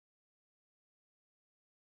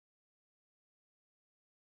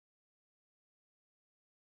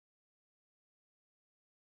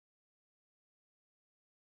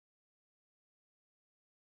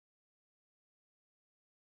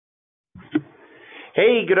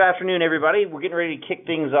Hey, good afternoon, everybody. We're getting ready to kick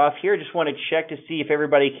things off here. Just want to check to see if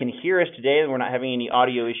everybody can hear us today and we're not having any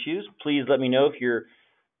audio issues. Please let me know if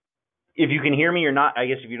you can hear me or not. I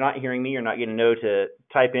guess if you're not hearing me, you're not going to know to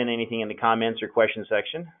type in anything in the comments or question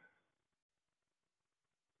section.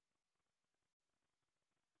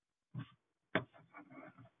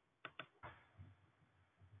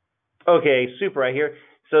 Okay, super, I hear.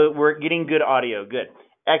 So we're getting good audio. Good.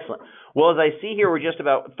 Excellent. Well, as I see here, we're just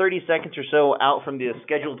about 30 seconds or so out from the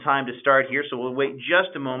scheduled time to start here, so we'll wait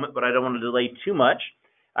just a moment, but I don't want to delay too much.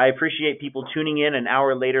 I appreciate people tuning in an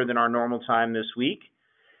hour later than our normal time this week.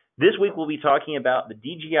 This week, we'll be talking about the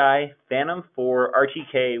DJI Phantom for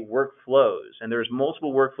RTK workflows, and there's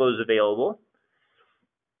multiple workflows available.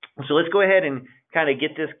 So let's go ahead and kind of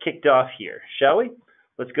get this kicked off here, shall we?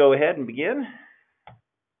 Let's go ahead and begin.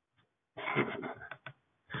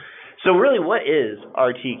 So really, what is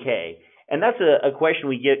RTK? And that's a question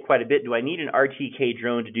we get quite a bit. Do I need an RTK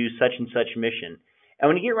drone to do such and such mission? And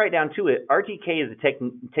when you get right down to it, RTK is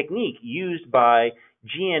a technique used by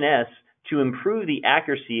GNS to improve the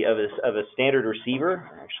accuracy of a standard receiver.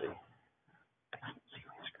 Actually,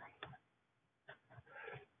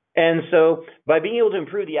 and so by being able to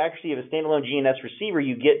improve the accuracy of a standalone GNS receiver,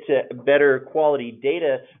 you get to better quality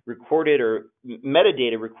data recorded or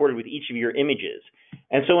metadata recorded with each of your images.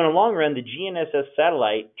 And so in the long run, the GNSS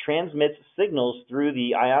satellite transmits signals through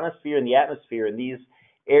the ionosphere and the atmosphere, and these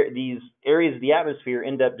areas of the atmosphere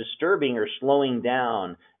end up disturbing or slowing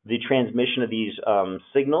down the transmission of these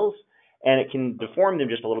signals, and it can deform them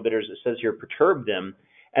just a little bit, or as it says here, perturb them,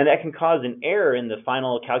 and that can cause an error in the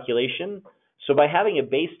final calculation. So by having a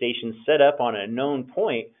base station set up on a known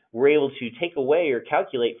point, we're able to take away or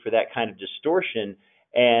calculate for that kind of distortion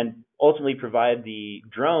and ultimately provide the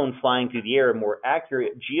drone flying through the air a more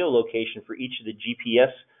accurate geolocation for each of the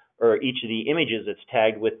GPS or each of the images that's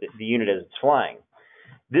tagged with the unit as it's flying.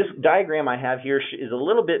 This diagram I have here is a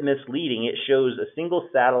little bit misleading. It shows a single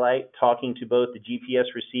satellite talking to both the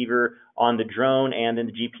GPS receiver on the drone and then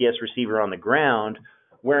the GPS receiver on the ground,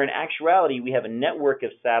 where in actuality we have a network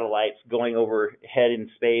of satellites going overhead in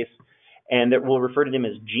space, and that we'll refer to them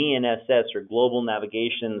as GNSS, or Global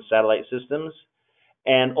Navigation Satellite Systems.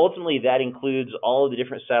 And ultimately that includes all of the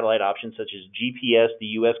different satellite options such as GPS, the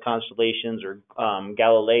US constellations, or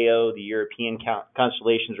Galileo, the European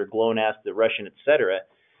constellations, or GLONASS, the Russian, etc.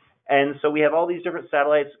 And so we have all these different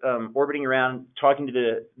satellites orbiting around, talking to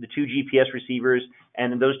the two GPS receivers,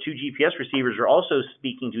 and those two GPS receivers are also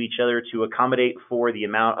speaking to each other to accommodate for the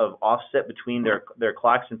amount of offset between their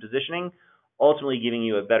clocks and positioning, ultimately giving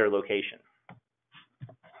you a better location.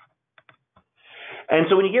 And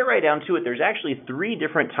so when you get right down to it, there's actually three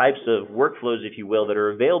different types of workflows, if you will, that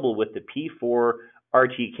are available with the P4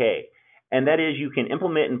 RTK. And that is, you can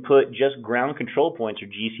implement and put just ground control points, or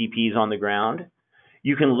GCPs, on the ground.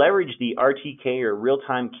 You can leverage the RTK, or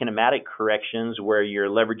real-time kinematic corrections, where you're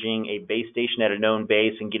leveraging a base station at a known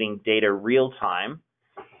base and getting data real-time.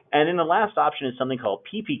 And then the last option is something called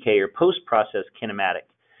PPK, or post-process kinematic.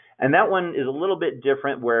 And that one is a little bit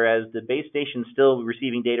different, whereas the base station is still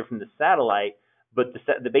receiving data from the satellite, but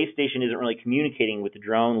the base station isn't really communicating with the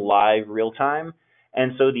drone live real-time.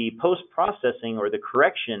 And so the post-processing, or the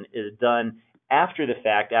correction, is done after the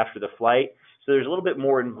fact, after the flight. So there's a little bit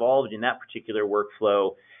more involved in that particular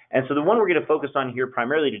workflow. And so the one we're going to focus on here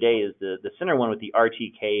primarily today is the center one with the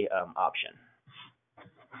RTK option.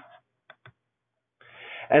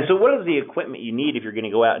 And so what is the equipment you need if you're going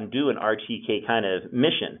to go out and do an RTK kind of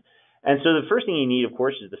mission? And so the first thing you need, of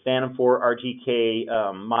course, is the Phantom 4 RTK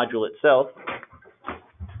module itself.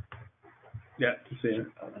 Yeah, see it.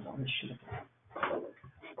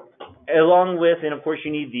 Along with, and of course,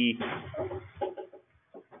 you need the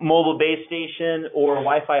mobile base station or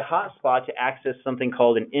Wi-Fi hotspot to access something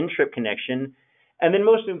called an in-trip connection. And then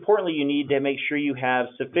most importantly, you need to make sure you have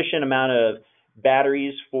sufficient amount of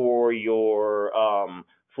batteries for your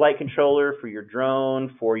flight controller, for your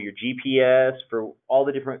drone, for your GPS, for all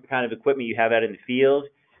the different kind of equipment you have out in the field.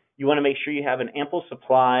 You want to make sure you have an ample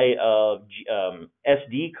supply of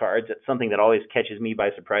SD cards. That's something that always catches me by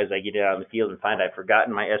surprise. I get out in the field and find I've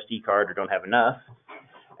forgotten my SD card or don't have enough.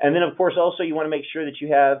 And then, of course, also you want to make sure that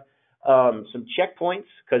you have some checkpoints,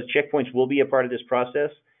 because checkpoints will be a part of this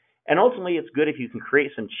process. And ultimately, it's good if you can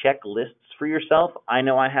create some checklists for yourself. I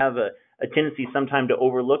know I have a tendency sometimes to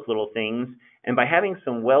overlook little things. And by having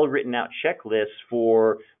some well-written out checklists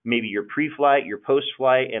for maybe your pre-flight, your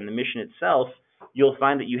post-flight, and the mission itself, you'll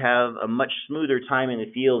find that you have a much smoother time in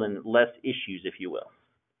the field and less issues, if you will.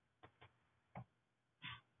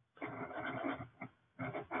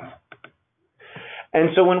 And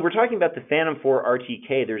so when we're talking about the Phantom 4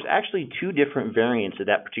 RTK, there's actually two different variants of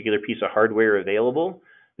that particular piece of hardware available.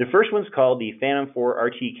 The first one's called the Phantom 4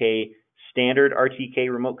 RTK Standard RTK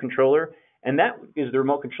Remote Controller, and that is the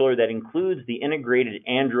remote controller that includes the integrated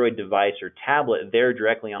Android device or tablet there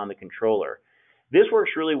directly on the controller. This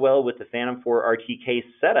works really well with the Phantom 4 RTK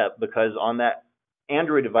setup because on that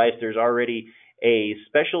Android device there's already a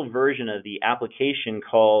special version of the application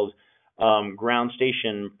called Ground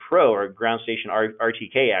Station Pro, or Ground Station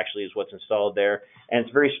RTK actually is what's installed there, and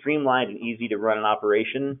it's very streamlined and easy to run an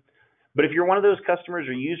operation. But if you're one of those customers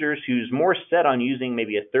or users who's more set on using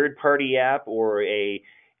maybe a third-party app or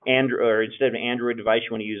or instead of an Android device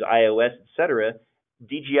you want to use iOS, etc.,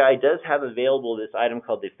 DJI does have available this item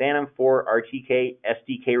called the Phantom 4 RTK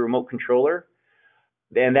SDK Remote Controller.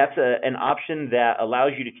 And that's an option that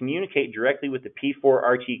allows you to communicate directly with the P4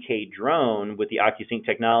 RTK drone with the OcuSync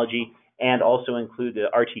technology and also include the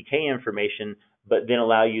RTK information, but then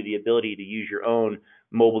allow you the ability to use your own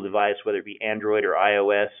mobile device, whether it be Android or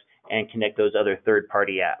iOS, and connect those other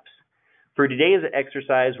third-party apps. For today's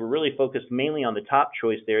exercise, we're really focused mainly on the top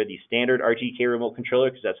choice there, the standard RTK remote controller,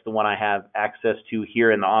 because that's the one I have access to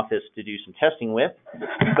here in the office to do some testing with.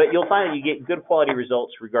 But you'll find that you get good quality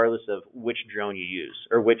results regardless of which drone you use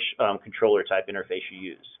or which controller type interface you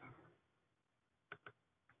use.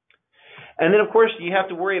 And then, of course, you have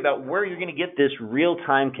to worry about where you're going to get this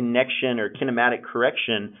real-time connection or kinematic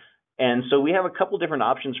correction. And so we have a couple different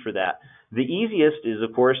options for that. The easiest is,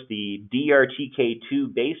 of course, the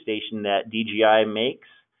DRTK2 base station that DJI makes.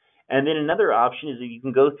 And then another option is that you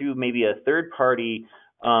can go through maybe a third-party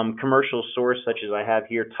commercial source, such as I have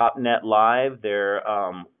here, TopNet Live, their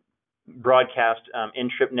broadcast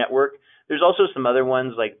in-trip network. There's also some other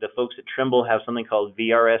ones, like the folks at Trimble have something called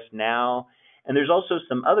VRS Now. And there's also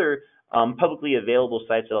some other publicly available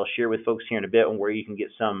sites that I'll share with folks here in a bit on where you can get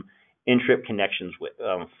some in-trip connections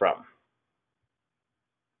from.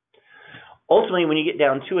 Ultimately, when you get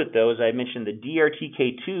down to it, though, as I mentioned, the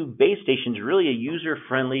DRTK2 base station is really a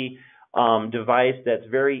user-friendly device that's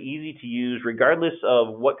very easy to use regardless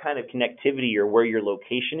of what kind of connectivity or where your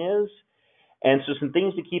location is. And so some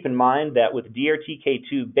things to keep in mind that with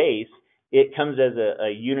DRTK2 base, it comes as a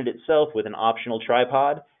unit itself with an optional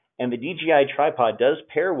tripod. And the DJI tripod does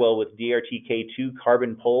pair well with DRTK2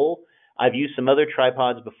 carbon pole. I've used some other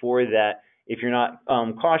tripods before that if you're not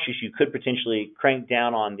cautious, you could potentially crank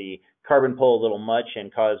down on the carbon pole a little much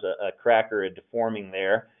and cause a crack or a deforming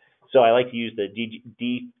there. So I like to use the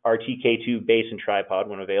DRTK2 base and tripod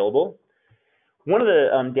when available. One of the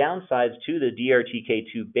downsides to the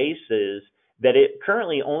DRTK2 base is that it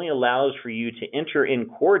currently only allows for you to enter in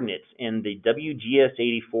coordinates in the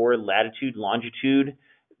WGS84 latitude longitude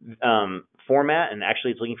format, and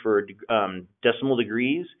actually it's looking for decimal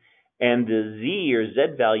degrees. And the Z or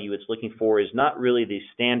Z value it's looking for is not really the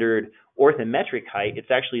standard orthometric height. It's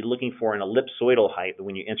actually looking for an ellipsoidal height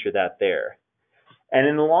when you enter that there. And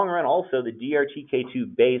in the long run, also, the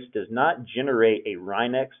DRTK2 base does not generate a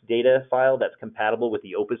Rhinex data file that's compatible with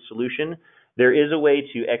the Opus solution. There is a way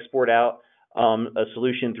to export out a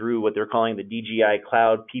solution through what they're calling the DJI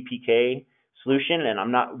Cloud PPK solution, and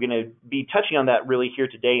I'm not going to be touching on that really here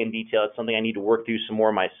today in detail. It's something I need to work through some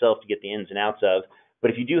more myself to get the ins and outs of. But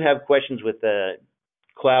if you do have questions with the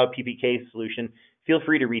Cloud PPK solution, feel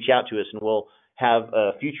free to reach out to us, and we'll have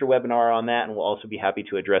a future webinar on that, and we'll also be happy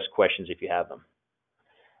to address questions if you have them.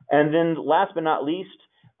 And then last but not least,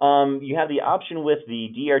 you have the option with the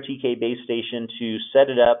DRTK base station to set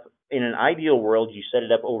it up. In an ideal world, you set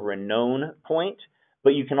it up over a known point,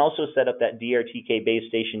 but you can also set up that DRTK base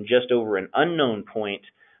station just over an unknown point,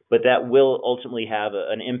 but that will ultimately have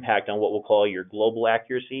an impact on what we'll call your global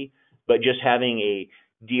accuracy. But just having a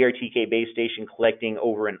DRTK base station collecting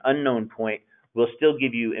over an unknown point will still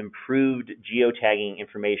give you improved geotagging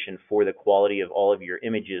information for the quality of all of your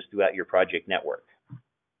images throughout your project network.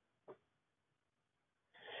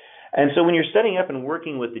 And so when you're setting up and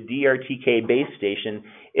working with the DRTK base station,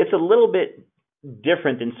 it's a little bit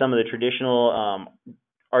different than some of the traditional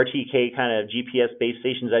RTK kind of GPS base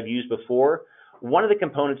stations I've used before. One of the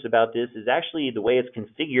components about this is actually the way it's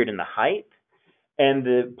configured in the height. And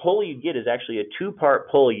the pole you get is actually a two-part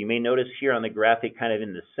pole. You may notice here on the graphic kind of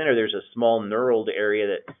in the center, there's a small knurled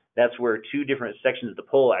area that's where two different sections of the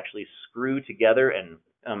pole actually screw together and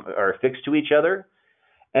are affixed to each other.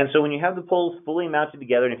 And so when you have the poles fully mounted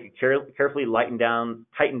together, and if you carefully tighten down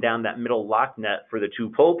that middle lock nut for the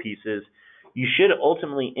two pole pieces, you should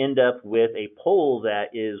ultimately end up with a pole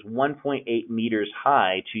that is 1.8 meters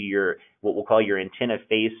high to your, what we'll call your antenna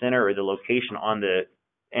phase center, or the location on the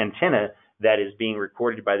antenna that is being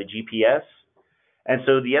recorded by the GPS. And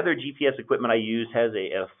so the other GPS equipment I use has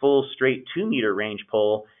a full straight 2-meter range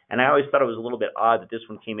pole, and I always thought it was a little bit odd that this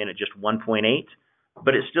one came in at just 1.8,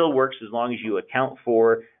 but it still works as long as you account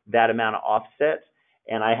for that amount of offset.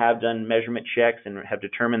 And I have done measurement checks and have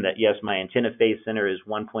determined that, yes, my antenna phase center is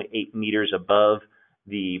 1.8 meters above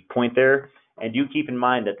the point there. And do keep in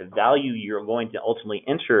mind that the value you're going to ultimately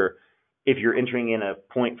enter, if you're entering in a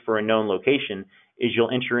point for a known location, is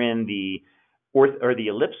you'll enter in the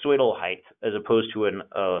ellipsoidal height as opposed to an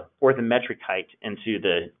orthometric height into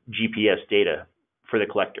the GPS data for the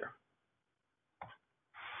collector.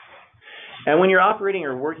 And when you're operating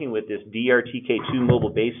or working with this DRTK2 mobile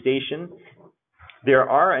base station, there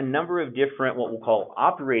are a number of different what we'll call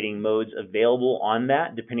operating modes available on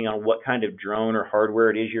that, depending on what kind of drone or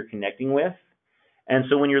hardware it is you're connecting with. And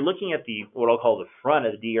so when you're looking at the what I'll call the front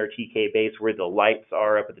of the DRTK base, where the lights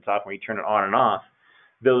are up at the top where you turn it on and off,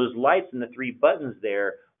 those lights and the 3 buttons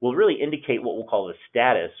there will really indicate what we'll call the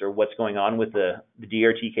status or what's going on with the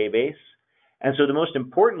DRTK base. And so the most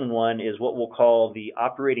important one is what we'll call the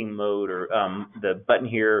operating mode, or the button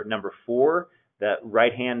here, number 4, that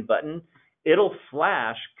right-hand button. It'll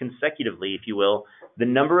flash consecutively, if you will, the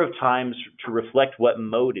number of times to reflect what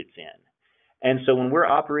mode it's in. And so when we're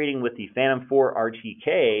operating with the Phantom 4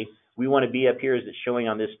 RTK, we want to be up here as it's showing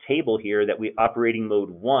on this table here that operating mode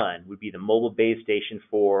 1 would be the mobile base station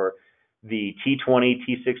for the T20,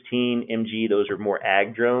 T16, MG, those are more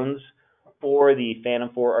ag drones, or the Phantom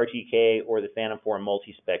 4 RTK or the Phantom 4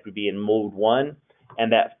 multi-spec would be in mode 1.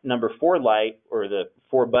 And that number 4 light or the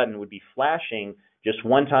 4 button would be flashing just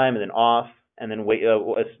one time and then off, and then wait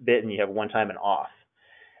a bit and you have one time and off.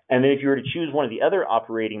 And then if you were to choose one of the other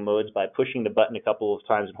operating modes by pushing the button a couple of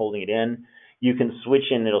times and holding it in, you can switch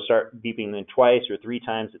in, it'll start beeping then twice or 3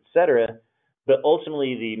 times, etc. But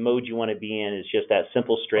ultimately the mode you want to be in is just that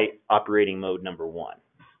simple straight operating mode number 1.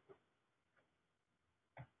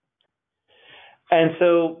 And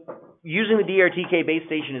so using the DRTK base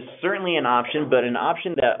station is certainly an option, but an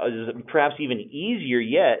option that is perhaps even easier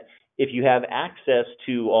yet if you have access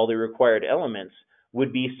to all the required elements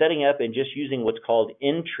would be setting up and just using what's called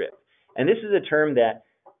in-trip. And this is a term that,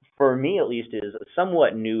 for me at least, is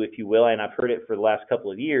somewhat new, if you will, and I've heard it for the last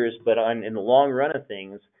couple of years, but in the long run of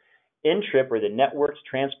things, in-trip, or the network's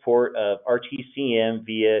transport of RTCM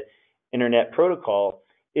via Internet Protocol,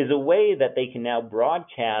 is a way that they can now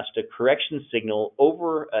broadcast a correction signal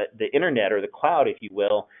over the Internet, or the cloud, if you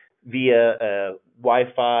will, via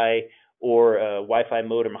Wi-Fi or a Wi-Fi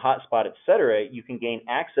modem hotspot, etc. You can gain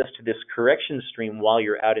access to this correction stream while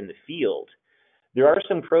you're out in the field. There are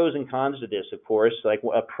some pros and cons to this, of course. Like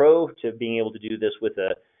a pro to being able to do this with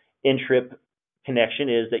a in-trip connection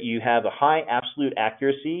is that you have a high absolute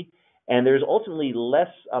accuracy, and there's ultimately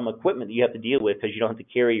less equipment that you have to deal with because you don't have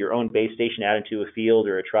to carry your own base station out into a field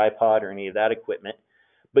or a tripod or any of that equipment.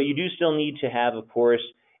 But you do still need to have, of course,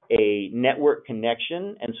 a network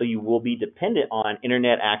connection, and so you will be dependent on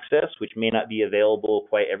internet access, which may not be available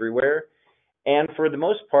quite everywhere. And for the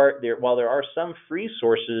most part, while there are some free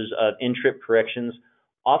sources of in-trip corrections,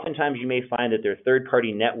 oftentimes you may find that there are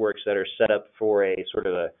third-party networks that are set up for a sort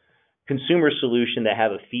of a consumer solution that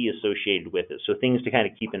have a fee associated with it. So things to kind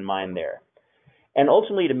of keep in mind there. And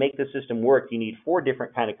ultimately, to make the system work, you need 4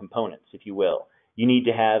 different kind of components, if you will. You need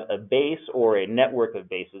to have a base or a network of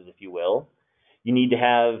bases, if you will. You need to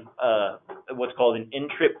have what's called an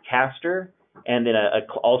in-trip caster, and then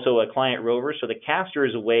also a client rover. So the caster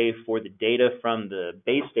is a way for the data from the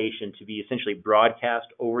base station to be essentially broadcast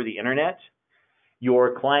over the internet.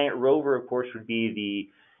 Your client rover, of course, would be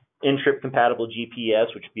the in-trip compatible GPS,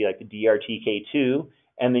 which would be like the DRTK2.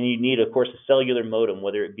 And then you need, of course, a cellular modem,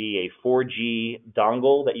 whether it be a 4G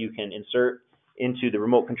dongle that you can insert into the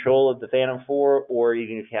remote control of the Phantom 4, or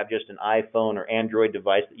even if you have just an iPhone or Android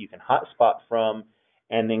device that you can hotspot from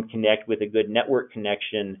and then connect with a good network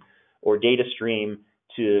connection or data stream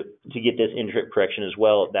to get this in-trip correction as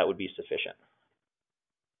well, that would be sufficient.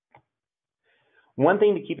 One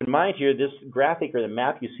thing to keep in mind here, this graphic or the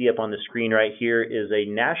map you see up on the screen right here is a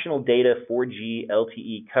national data 4G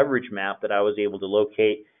LTE coverage map that I was able to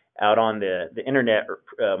locate out on the internet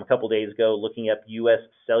a couple days ago, looking up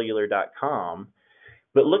uscellular.com.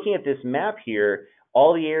 But looking at this map here,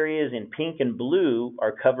 all the areas in pink and blue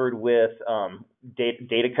are covered with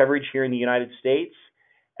data coverage here in the United States.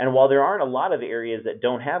 And while there aren't a lot of areas that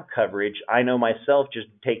don't have coverage, I know myself just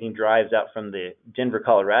taking drives out from the Denver,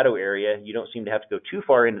 Colorado area, you don't seem to have to go too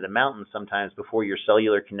far into the mountains sometimes before your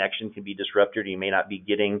cellular connection can be disrupted, or you may not be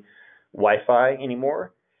getting Wi-Fi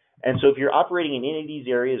anymore. And so if you're operating in any of these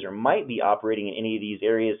areas, or might be operating in any of these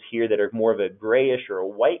areas here that are more of a grayish or a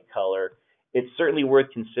white color, it's certainly worth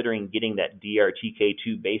considering getting that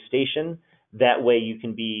DRTK2 base station, That way you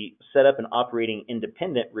can be set up and operating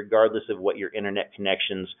independent regardless of what your internet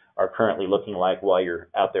connections are currently looking like while you're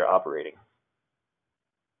out there operating.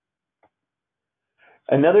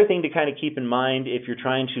 Another thing to kind of keep in mind if you're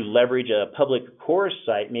trying to leverage a public CORS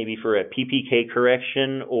site, maybe for a PPK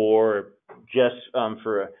correction or just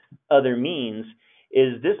for other means,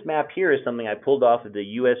 is this map here is something I pulled off of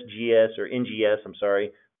the USGS or NGS,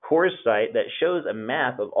 CORS site that shows a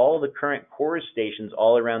map of all the current CORS stations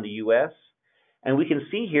all around the U.S. And we can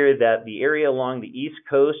see here that the area along the East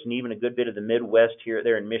Coast and even a good bit of the Midwest here,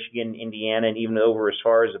 there in Michigan, Indiana, and even over as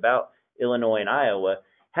far as about Illinois and Iowa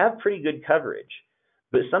have pretty good coverage.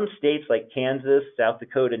 But some states like Kansas, South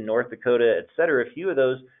Dakota, North Dakota, et cetera, a few of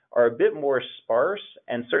those are a bit more sparse,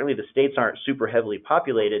 and certainly the states aren't super heavily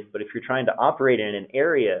populated. But if you're trying to operate in an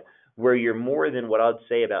area where you're more than what I'd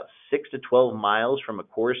say about 6 to 12 miles from a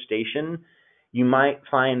CORS station, you might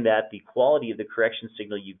find that the quality of the correction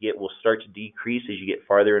signal you get will start to decrease as you get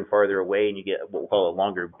farther and farther away and you get what we'll call a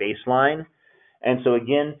longer baseline. And so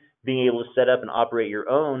again, being able to set up and operate your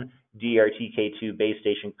own DRTK2 base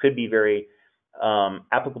station could be very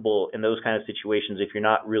applicable in those kind of situations if you're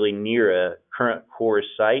not really near a current CORS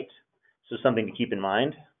site. So something to keep in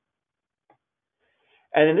mind.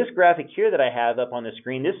 And in this graphic here that I have up on the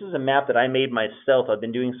screen, this is a map that I made myself. I've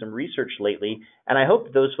been doing some research lately, and I hope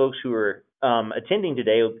that those folks who are attending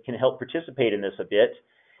today can help participate in this a bit.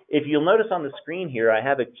 If you'll notice on the screen here, I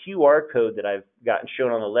have a QR code that I've gotten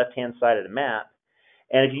shown on the left-hand side of the map.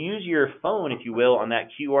 And if you use your phone, if you will, on that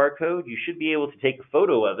QR code, you should be able to take a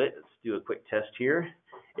photo of it. Let's do a quick test here.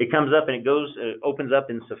 It comes up and it opens up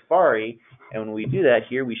in Safari. And when we do that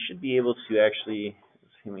here, we should be able to actually,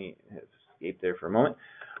 let me escape there for a moment.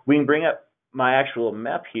 We can bring up my actual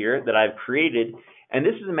map here that I've created. And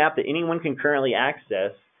this is a map that anyone can currently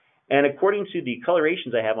access. And according to the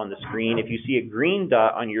colorations I have on the screen, if you see a green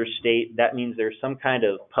dot on your state, that means there's some kind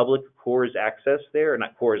of public CORS access there, or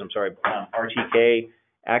not CORS, RTK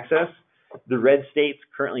access. The red states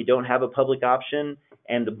currently don't have a public option,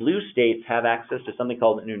 and the blue states have access to something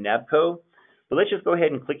called New NABCO. But let's just go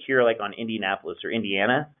ahead and click here like on Indianapolis or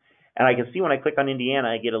Indiana. And I can see when I click on Indiana,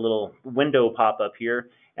 I get a little window pop up here.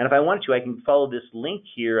 And if I want to, I can follow this link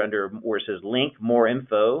here under where it says link, more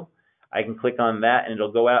info. I can click on that and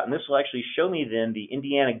it'll go out, and this will actually show me then the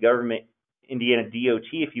Indiana government, Indiana DOT,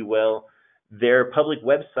 if you will, their public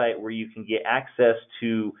website where you can get access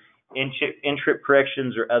to in-trip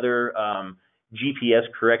corrections or other GPS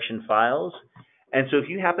correction files. And so if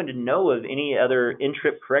you happen to know of any other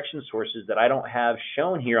in-trip correction sources that I don't have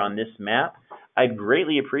shown here on this map, I'd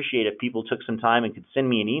greatly appreciate if people took some time and could send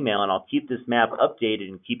me an email, and I'll keep this map updated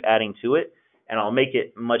and keep adding to it. And I'll make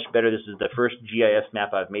it much better. This is the first GIS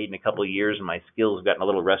map I've made in a couple of years, and my skills have gotten a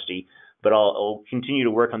little rusty. But I'll continue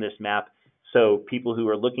to work on this map so people who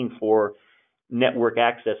are looking for network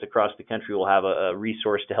access across the country will have a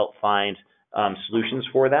resource to help find solutions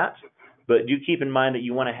for that. But do keep in mind that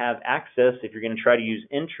you want to have access, if you're going to try to use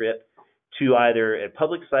N-Trip, to either a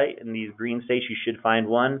public site. In these green states, you should find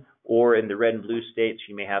one, or in the red and blue states,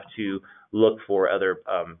 you may have to look for other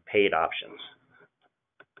paid options.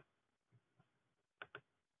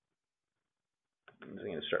 I'm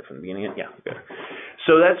going to start from the beginning. Yeah, good.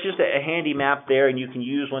 So that's just a handy map there, and you can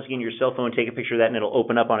use, once again, your cell phone, take a picture of that, and it'll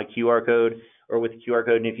open up on a QR code or with a QR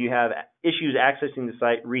code. And if you have issues accessing the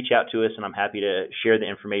site, reach out to us, and I'm happy to share the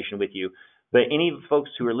information with you. But any folks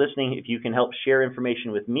who are listening, if you can help share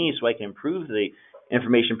information with me so I can improve the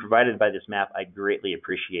information provided by this map, I greatly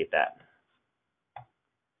appreciate that.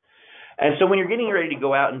 And so when you're getting ready to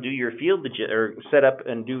go out and do your field or set up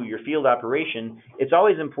and do your field operation, it's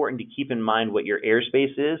always important to keep in mind what your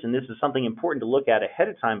airspace is. And this is something important to look at ahead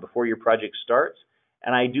of time before your project starts.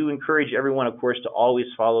 And I do encourage everyone, of course, to always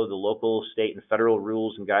follow the local, state, and federal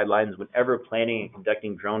rules and guidelines whenever planning and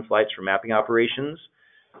conducting drone flights for mapping operations.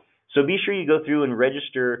 So be sure you go through and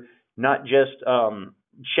register not just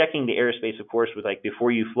checking the airspace, of course, with like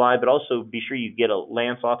before you fly, but also be sure you get a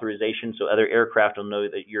LANC authorization so other aircraft will know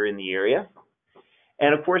that you're in the area.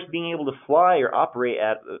 And of course, being able to fly or operate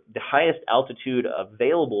at the highest altitude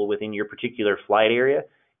available within your particular flight area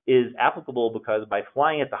is applicable because by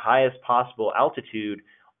flying at the highest possible altitude,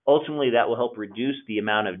 ultimately that will help reduce the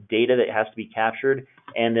amount of data that has to be captured,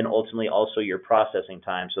 and then ultimately also your processing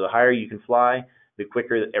time. So the higher you can fly, the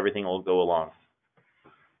quicker everything will go along.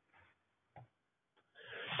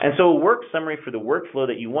 And so a work summary for the workflow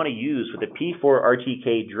that you want to use with a P4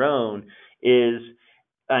 RTK drone is,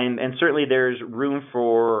 and certainly there's room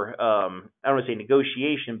for, I don't want to say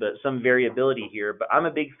negotiation, but some variability here. But I'm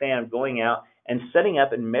a big fan of going out and setting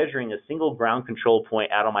up and measuring a single ground control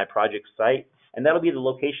point out on my project site. And that'll be the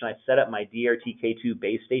location I set up my DRTK2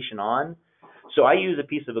 base station on. So I use a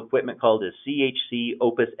piece of equipment called a CHC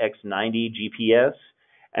Opus X90 GPS,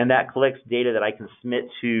 and that collects data that I can submit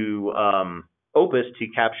to Opus to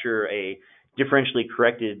capture a differentially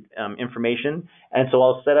corrected information. And so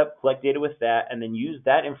I'll set up, collect data with that, and then use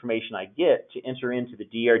that information I get to enter into the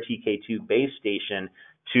DRTK2 base station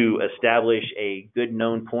to establish a good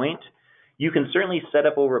known point. You can certainly set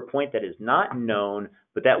up over a point that is not known,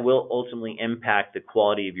 but that will ultimately impact the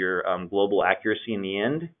quality of your global accuracy in the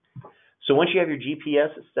end. So once you have your GPS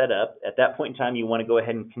set up, at that point in time, you want to go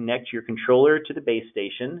ahead and connect your controller to the base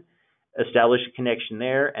station, establish a connection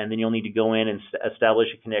there, and then you'll need to go in and establish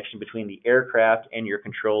a connection between the aircraft and your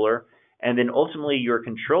controller. And then ultimately your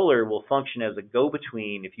controller will function as a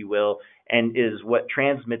go-between, if you will, and is what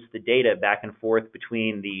transmits the data back and forth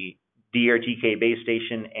between the DRTK base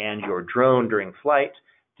station and your drone during flight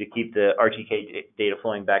to keep the RTK data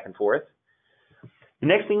flowing back and forth. The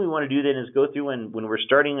next thing we want to do then is go through when we're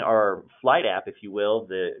starting our flight app, if you will,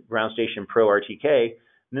 the Ground Station Pro RTK.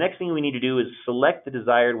 The next thing we need to do is select the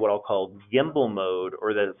desired what I'll call gimbal mode,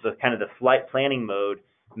 or the kind of the flight planning mode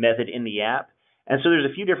method in the app. And so there's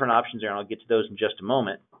a few different options there, and I'll get to those in just a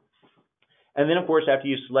moment. And then, of course, after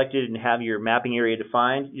you've selected and have your mapping area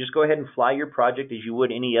defined, you just go ahead and fly your project as you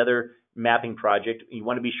would any other mapping project. You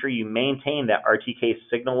want to be sure you maintain that RTK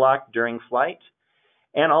signal lock during flight.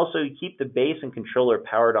 And also keep the base and controller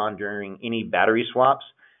powered on during any battery swaps.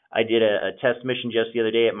 I did a test mission just the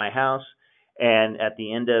other day at my house, and at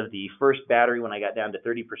the end of the first battery, when I got down to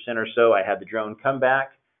 30% or so, I had the drone come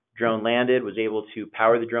back, drone landed, was able to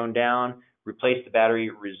power the drone down, replace the battery,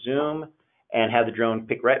 resume, and have the drone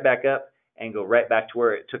pick right back up and go right back to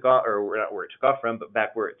where it took off, or not where it took off from, but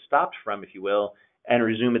back where it stopped from, if you will, and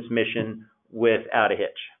resume its mission without a hitch.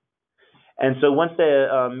 And so once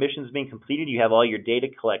the mission's been completed, you have all your data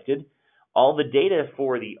collected. All the data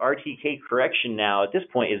for the RTK correction now at this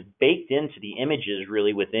point is baked into the images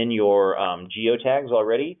really within your geotags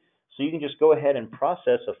already. So you can just go ahead and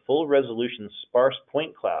process a full resolution sparse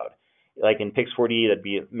point cloud. Like in Pix4D, that'd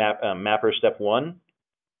be Mapper Step 1.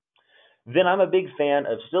 Then I'm a big fan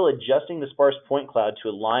of still adjusting the sparse point cloud to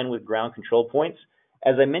align with ground control points.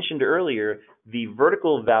 As I mentioned earlier, the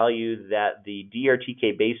vertical value that the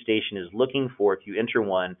DRTK base station is looking for if you enter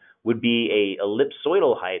one would be a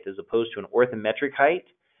ellipsoidal height as opposed to an orthometric height.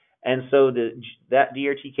 And so that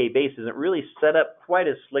DRTK base isn't really set up quite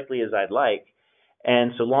as slickly as I'd like.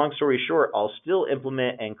 And so long story short, I'll still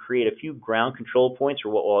implement and create a few ground control points,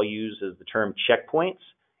 or what I'll use as the term checkpoints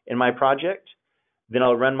in my project. Then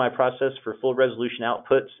I'll run my process for full resolution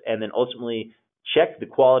outputs, and then ultimately check the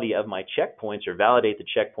quality of my checkpoints or validate the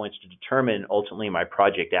checkpoints to determine ultimately my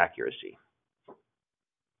project accuracy.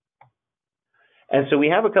 And so we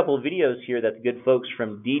have a couple of videos here that the good folks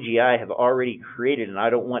from DJI have already created, and I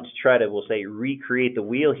don't want to try to, we'll say, recreate the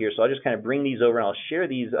wheel here. So I'll just kind of bring these over and I'll share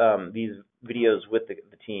these videos with the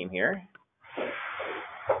team here.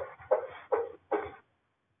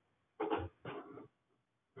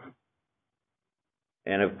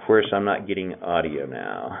 And of course, I'm not getting audio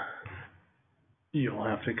now. You'll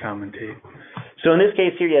have to commentate. So in this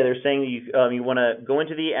case here, yeah, they're saying you want to go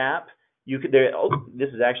into the app. You could this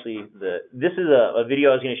is actually a video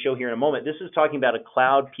I was going to show here in a moment. This is talking about a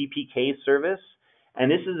cloud PPK service,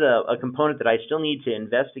 and this is a component that I still need to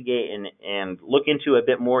investigate and look into a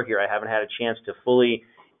bit more here. I haven't had a chance to fully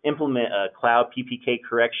implement a cloud PPK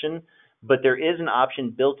correction, but there is an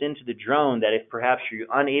option built into the drone that if perhaps you're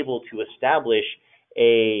unable to establish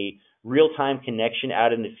a real-time connection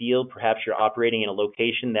out in the field, perhaps you're operating in a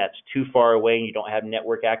location that's too far away and you don't have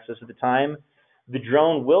network access at the time, the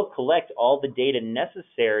drone will collect all the data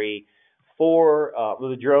necessary for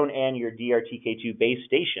the drone, and your DRTK2 base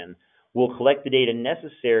station will collect the data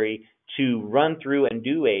necessary to run through and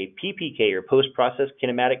do a PPK, or post-process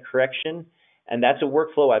kinematic correction. And that's a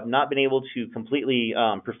workflow I've not been able to completely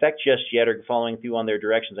perfect just yet, or following through on their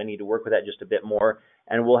directions. I need to work with that just a bit more,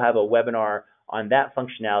 and we'll have a webinar on that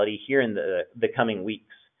functionality here in the coming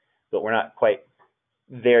weeks. But we're not quite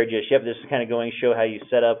there just yet. This is kind of going to show how you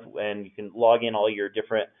set up, and you can log in all your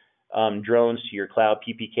different drones to your cloud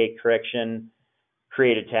PPK correction,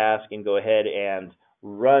 create a task, and go ahead and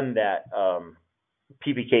run that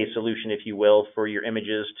PPK solution, if you will, for your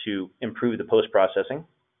images to improve the post-processing.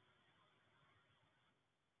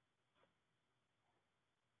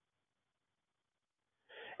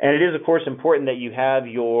 And it is, of course, important that you have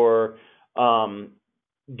your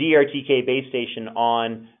DRTK base station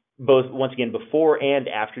on both, once again, before and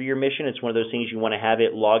after your mission. It's one of those things you want to have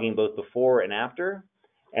it logging both before and after.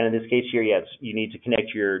 And in this case here, yes, you need to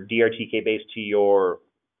connect your DRTK base to your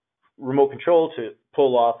remote control to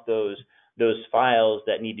pull off those files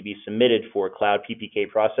that need to be submitted for cloud PPK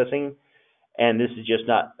processing. and this is just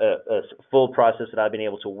not a full process that I've been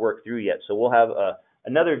able to work through yet. So we'll have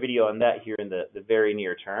another video on that here in the very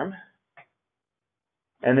near term.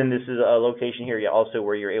 And then this is a location here also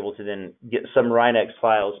where you're able to then get some Rhinex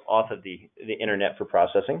files off of the internet for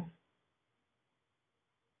processing.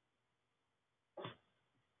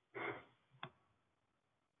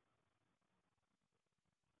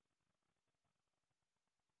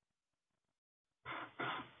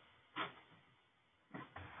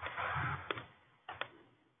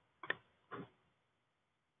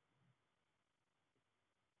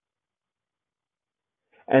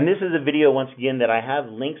 And this is a video, once again, that I have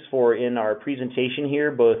links for in our presentation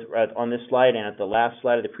here, both on this slide and at the last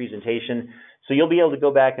slide of the presentation. So you'll be able to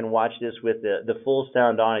go back and watch this with the full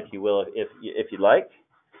sound on, if you will, if you'd like.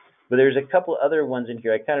 But there's a couple other ones in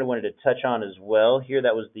here I kind of wanted to touch on as well. Here,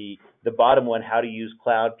 that was the bottom one, how to use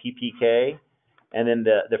cloud PPK. And then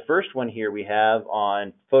the first one here we have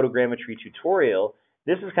on photogrammetry tutorial.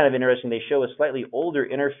 This is kind of interesting. They show a slightly older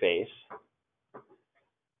interface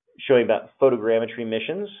showing about photogrammetry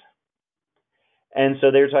missions. And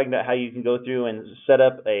so they're talking about how you can go through and set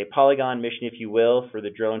up a polygon mission, if you will, for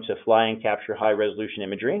the drone to fly and capture high resolution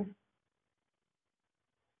imagery.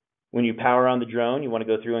 When you power on the drone, you want to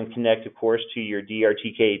go through and connect, of course, to your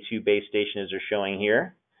DRTK2 base station as they're showing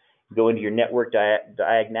here. Go into your network diagnosis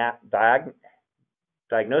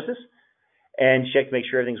and check to make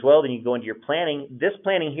sure everything's well. Then you go into your planning. This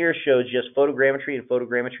planning here shows just photogrammetry and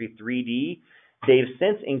photogrammetry 3D. They've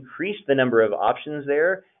since increased the number of options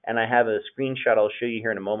there, and I have a screenshot I'll show you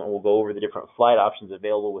here in a moment. We'll go over the different flight options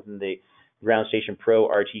available within the Ground Station Pro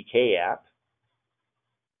RTK app.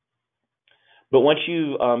 But once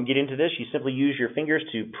you get into this, you simply use your fingers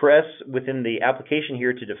to press within the application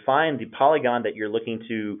here to define the polygon that you're looking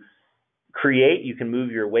to create. You can move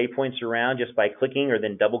your waypoints around just by clicking or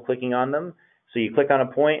then double-clicking on them. So you click on a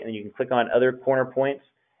point, and you can click on other corner points,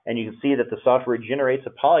 and you can see that the software generates a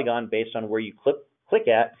polygon based on where you click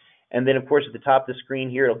at. And then, of course, at the top of the screen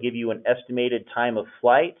here, it'll give you an estimated time of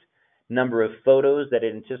flight, number of photos that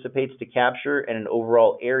it anticipates to capture, and an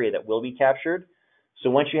overall area that will be captured. So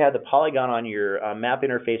once you have the polygon on your map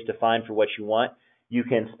interface defined for what you want, you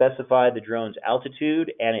can specify the drone's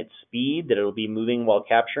altitude and its speed that it'll be moving while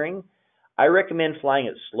capturing. I recommend flying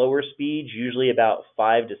at slower speeds, usually about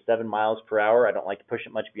 5 to 7 miles per hour. I don't like to push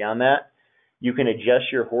it much beyond that. You can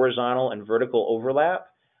adjust your horizontal and vertical overlap.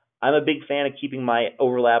 I'm a big fan of keeping my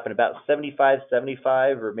overlap in about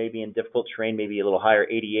 75-75, or maybe in difficult terrain, maybe a little higher,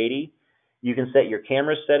 80-80. You can set your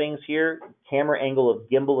camera settings here. Camera angle of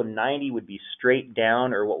gimbal and 90 would be straight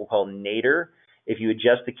down, or what we'll call nadir. If you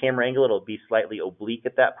adjust the camera angle, it'll be slightly oblique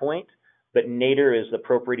at that point. But nadir is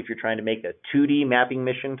appropriate if you're trying to make a 2D mapping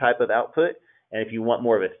mission type of output. And if you want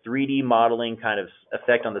more of a 3D modeling kind of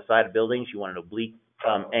effect on the side of buildings, you want an oblique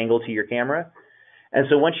angle to your camera. And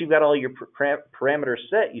so once you've got all your parameters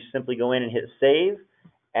set, you simply go in and hit save,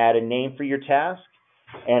 add a name for your task,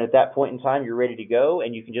 and at that point in time, you're ready to go,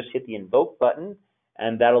 and you can just hit the invoke button,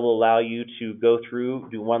 and that'll allow you to go through,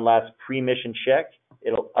 do one last pre-mission check.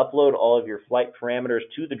 It'll upload all of your flight parameters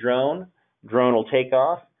to the drone. Drone will take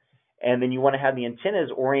off, and then you want to have the antennas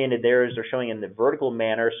oriented there as they're showing in the vertical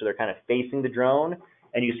manner, so they're kind of facing the drone,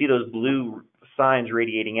 and you see those blue signs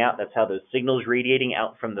radiating out. That's how those signals radiating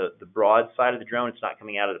out from the broad side of the drone. It's not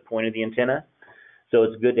coming out of the point of the antenna. So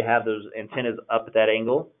it's good to have those antennas up at that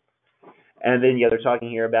angle. And then, they're talking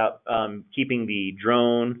here about keeping the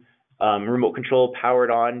drone remote control powered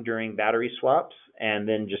on during battery swaps, and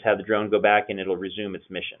then just have the drone go back and it'll resume its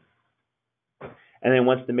mission. And then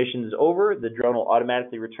once the mission is over, the drone will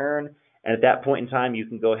automatically return. And at that point in time, you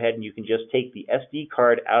can go ahead and you can just take the SD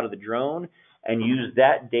card out of the drone and use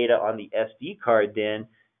that data on the SD card then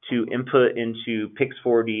to input into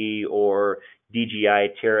Pix4D or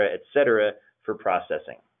DJI Terra, etc., for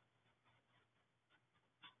processing.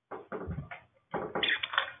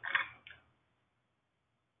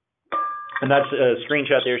 And that's a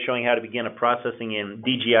screenshot there showing how to begin a processing in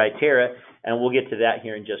DJI Terra, and we'll get to that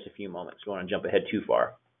here in just a few moments. We don't want to jump ahead too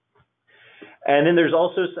far. And then there's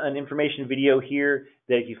also an information video here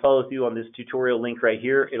that if you follow through on this tutorial link right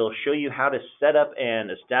here, it'll show you how to set up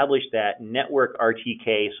and establish that network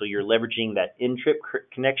RTK, so you're leveraging that in-trip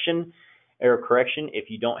connection error correction if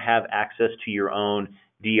you don't have access to your own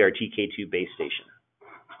DRTK2 base station.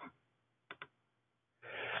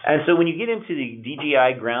 And so when you get into the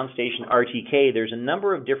DJI Ground Station RTK, there's a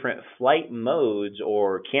number of different flight modes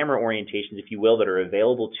or camera orientations, if you will, that are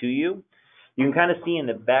available to you. You can kind of see in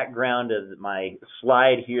the background of my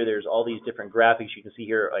slide here, there's all these different graphics. You can see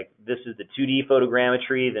here, like this is the 2D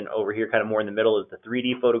photogrammetry, then over here kind of more in the middle is the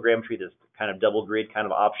 3D photogrammetry, this kind of double grid kind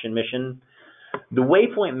of option mission. The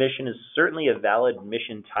waypoint mission is certainly a valid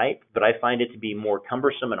mission type, but I find it to be more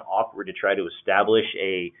cumbersome and awkward to try to establish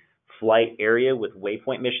a flight area with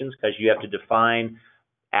waypoint missions because you have to define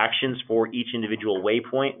actions for each individual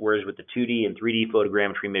waypoint, whereas with the 2D and 3D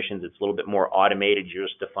photogrammetry missions, it's a little bit more automated. You're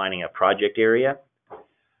just defining a project area.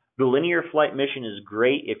 The linear flight mission is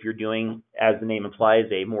great if you're doing, as the name implies,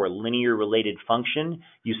 a more linear related function.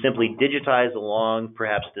 You simply digitize along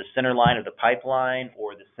perhaps the center line of the pipeline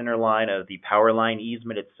or the center line of the power line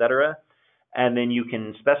easement, etc. And then you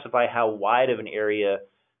can specify how wide of an area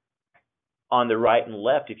on the right and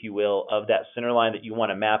left, if you will, of that center line that you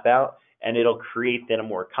want to map out, and it'll create then a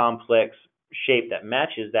more complex shape that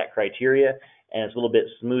matches that criteria, and it's a little bit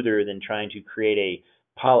smoother than trying to create a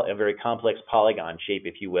very complex polygon shape,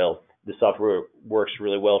 if you will. The software works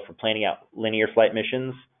really well for planning out linear flight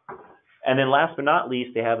missions. And then last but not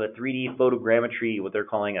least, they have a 3D photogrammetry, what they're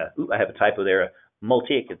calling I have a typo there,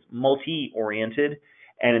 it's multi-oriented.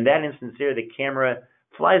 And in that instance there, the camera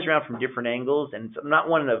flies around from different angles, and I'm not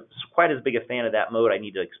quite as big a fan of that mode. I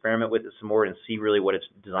need to experiment with it some more and see really what it's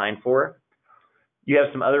designed for. You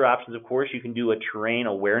have some other options, of course. You can do a terrain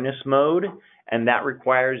awareness mode, and that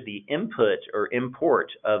requires the input or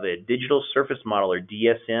import of a digital surface model, or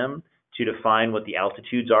DSM, to define what the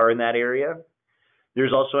altitudes are in that area.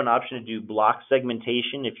 There's also an option to do block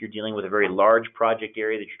segmentation if you're dealing with a very large project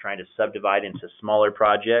area that you're trying to subdivide into smaller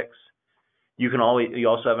projects. You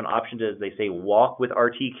also have an option to, as they say, walk with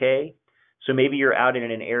RTK. So maybe you're out in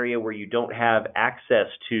an area where you don't have access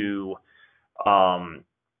to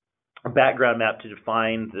a background map to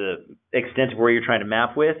define the extent of where you're trying to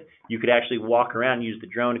map with. You could actually walk around and use the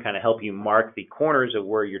drone to kind of help you mark the corners of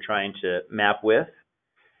where you're trying to map with.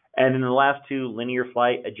 And then the last two, linear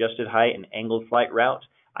flight, adjusted height, and angled flight route,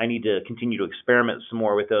 I need to continue to experiment some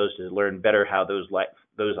more with those to learn better how those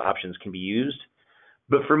options can be used.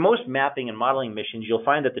 But for most mapping and modeling missions, you'll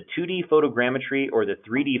find that the 2D photogrammetry or the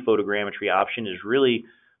 3D photogrammetry option is really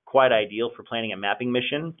quite ideal for planning a mapping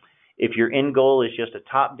mission. If your end goal is just a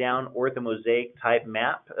top-down orthomosaic type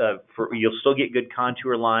map, you'll still get good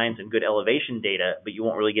contour lines and good elevation data, but you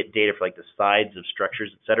won't really get data for like the sides of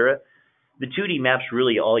structures, etc. The 2D map's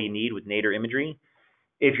really all you need with nadir imagery.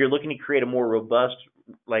 If you're looking to create a more robust,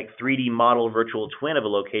 like 3D model virtual twin of a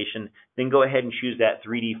location, then go ahead and choose that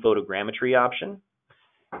 3D photogrammetry option.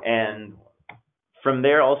 And from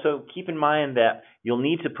there, also keep in mind that you'll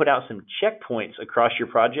need to put out some checkpoints across your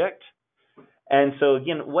project. And so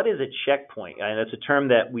again, what is a checkpoint? And that's a term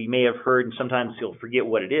that we may have heard, and sometimes you'll forget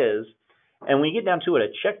what it is. And when you get down to it,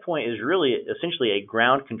 a checkpoint is really essentially a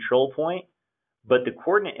ground control point, but the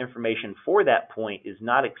coordinate information for that point is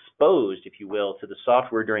not exposed, if you will, to the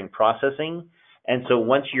software during processing. And so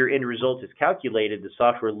once your end result is calculated, the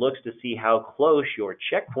software looks to see how close your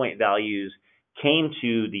checkpoint values came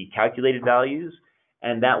to the calculated values,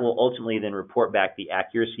 and that will ultimately then report back the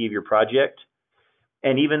accuracy of your project.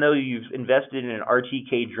 And even though you've invested in an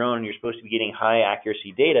RTK drone and you're supposed to be getting high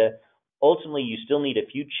accuracy data, ultimately you still need a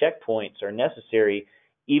few checkpoints are necessary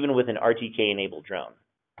even with an RTK-enabled drone.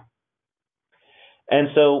 And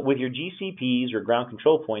so with your GCPs or ground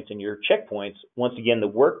control points and your checkpoints, once again, the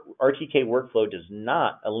RTK workflow does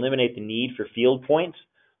not eliminate the need for field points.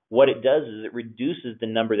 What it does is it reduces the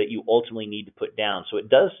number that you ultimately need to put down. So it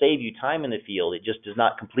does save you time in the field. It just does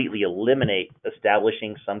not completely eliminate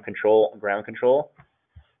establishing some ground control.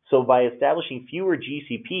 So by establishing fewer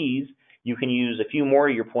GCPs, you can use a few more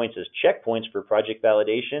of your points as checkpoints for project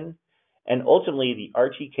validation. And ultimately, the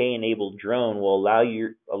RTK-enabled drone will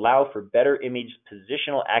allow for better image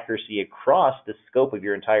positional accuracy across the scope of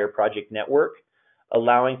your entire project network,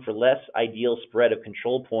 allowing for less ideal spread of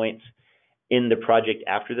control points in the project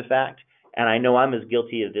after the fact. And I know I'm as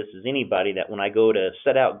guilty of this as anybody, that when I go to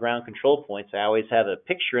set out ground control points, I always have a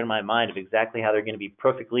picture in my mind of exactly how they're going to be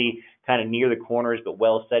perfectly kind of near the corners, but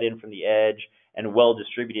well set in from the edge and well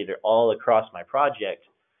distributed all across my project.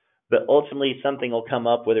 But ultimately, something will come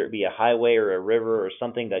up, whether it be a highway or a river or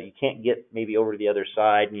something that you can't get maybe over to the other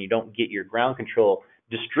side, and you don't get your ground control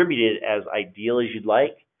distributed as ideal as you'd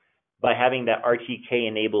like. By having that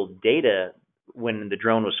RTK-enabled data when the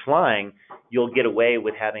drone was flying, you'll get away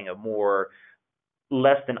with having a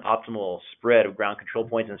less than optimal spread of ground control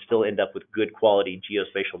points and still end up with good quality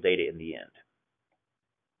geospatial data in the end.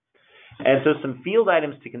 And so some field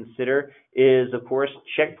items to consider is, of course,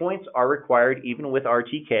 checkpoints are required even with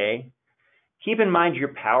RTK. Keep in mind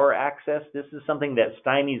your power access. This is something that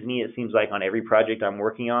stymies me, it seems like, on every project I'm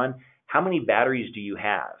working on. How many batteries do you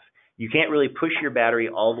have? You can't really push your battery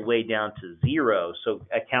all the way down to zero, so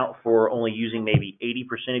account for only using maybe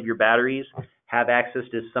 80% of your batteries. Have access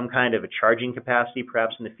to some kind of a charging capacity,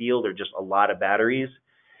 perhaps in the field, or just a lot of batteries.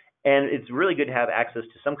 And it's really good to have access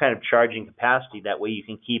to some kind of charging capacity. That way you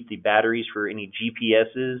can keep the batteries for any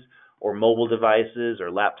GPSs or mobile devices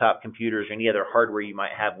or laptop computers or any other hardware you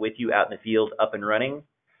might have with you out in the field up and running.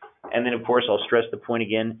 And then, of course, I'll stress the point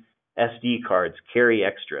again, SD cards, carry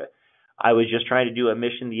extra. I was just trying to do a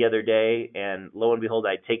mission the other day, and lo and behold,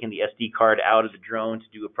 I'd taken the SD card out of the drone to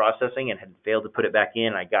do a processing and had failed to put it back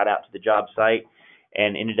in. I got out to the job site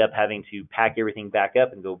and ended up having to pack everything back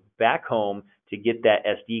up and go back home to get that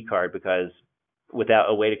SD card, because without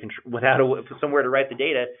a way to somewhere to write the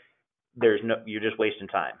data, you're just wasting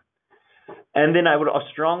time. And then I would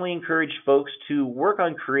strongly encourage folks to work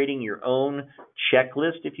on creating your own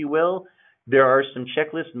checklist, if you will. There are some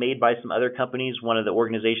checklists made by some other companies. One of the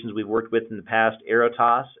organizations we've worked with in the past,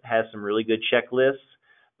 Aerotos, has some really good checklists.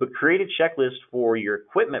 But create a checklist for your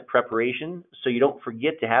equipment preparation so you don't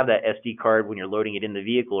forget to have that SD card when you're loading it in the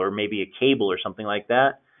vehicle, or maybe a cable or something like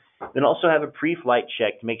that. Then also have a pre-flight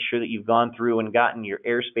check to make sure that you've gone through and gotten your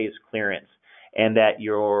airspace clearance, and that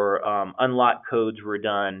your unlock codes were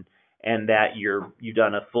done, and that you've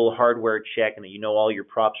done a full hardware check, and that you know all your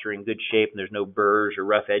props are in good shape and there's no burrs or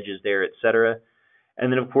rough edges there, etc.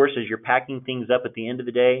 And then, of course, as you're packing things up at the end of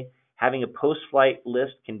the day, having a post-flight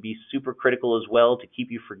list can be super critical as well to keep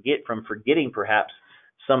you from forgetting perhaps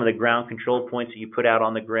some of the ground control points that you put out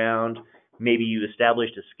on the ground. Maybe you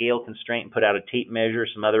established a scale constraint and put out a tape measure,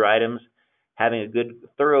 some other items. Having a good,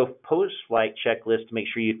 thorough post-flight checklist to make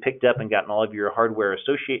sure you've picked up and gotten all of your hardware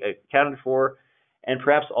accounted for, and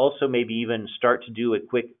perhaps also maybe even start to do a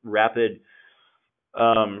quick, rapid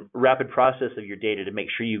process of your data to make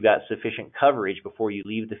sure you've got sufficient coverage before you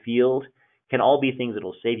leave the field, can all be things that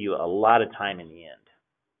will save you a lot of time in the end.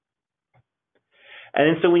 And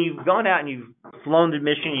then so when you've gone out and you've flown the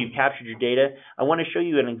mission and you've captured your data, I want to show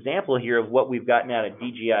you an example here of what we've gotten out of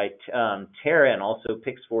DJI Terra and also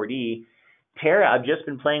Pix4D. Terra, I've just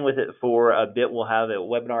been playing with it for a bit. We'll have a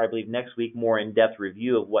webinar, I believe, next week, more in-depth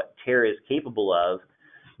review of what Terra is capable of.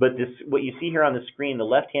 But what you see here on the screen, the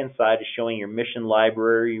left-hand side is showing your mission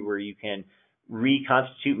library, where you can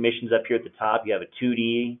reconstitute missions up here at the top. You have a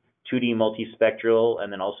 2D multispectral,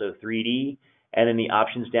 and then also 3D. And then the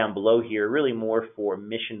options down below here are really more for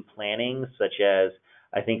mission planning, such as,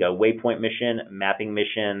 I think, a waypoint mission, mapping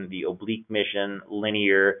mission, the oblique mission,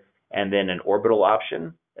 linear, and then an orbital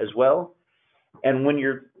option as well. And when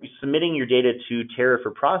you're submitting your data to Terra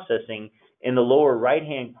for processing, in the lower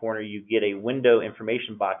right-hand corner, you get a window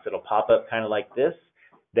information box that'll pop up kind of like this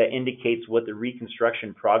that indicates what the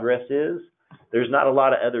reconstruction progress is. There's not a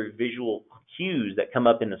lot of other visual cues that come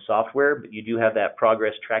up in the software, but you do have that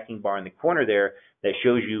progress tracking bar in the corner there that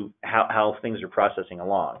shows you how things are processing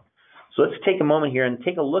along. So let's take a moment here and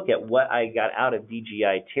take a look at what I got out of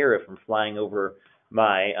DJI Terra from flying over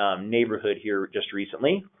my neighborhood here just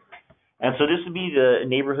recently. And so this would be the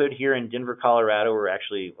neighborhood here in Denver, Colorado, or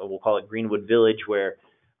actually we'll call it Greenwood Village, where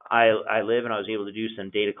I live, and I was able to do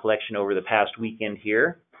some data collection over the past weekend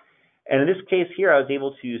here. And in this case here, I was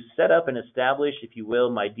able to set up and establish, if you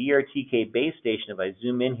will, my DRTK base station. If I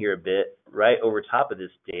zoom in here a bit, right over top of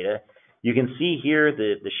this data, you can see here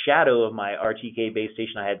the shadow of my RTK base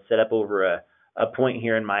station I had set up over a point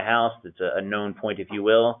here in my house. That's a known point, if you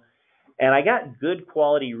will. And I got good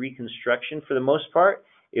quality reconstruction for the most part.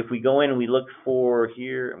 If we go in and we look for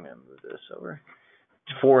here, I'm going to move this over,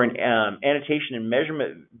 for an annotation and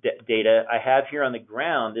measurement data, I have here on the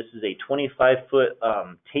ground, this is a 25-foot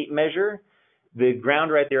tape measure. The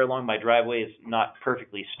ground right there along my driveway is not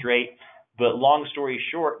perfectly straight, but long story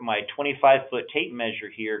short, my 25-foot tape measure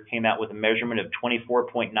here came out with a measurement of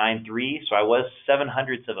 24.93, so I was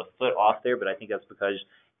 0.07 of a foot off there, but I think that's because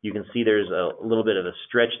you can see there's a little bit of a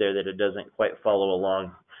stretch there that it doesn't quite follow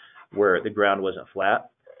along where the ground wasn't flat.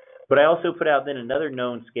 But I also put out then another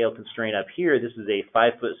known scale constraint up here. This is a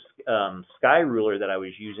 5-foot sky ruler that I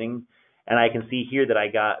was using, and I can see here that I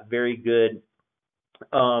got very good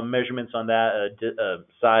measurements on that,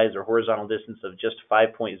 size or horizontal distance of just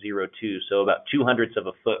 5.02, so about 0.02 of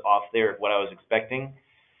a foot off there of what I was expecting.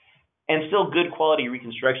 And still good quality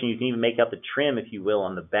reconstruction. You can even make out the trim, if you will,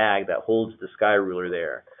 on the bag that holds the sky ruler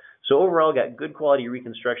there. So overall, got good quality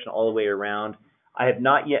reconstruction all the way around. I have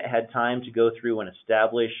not yet had time to go through and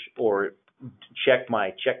establish or check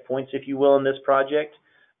my checkpoints, if you will, in this project,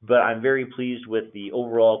 but I'm very pleased with the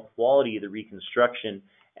overall quality of the reconstruction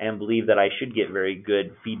and believe that I should get very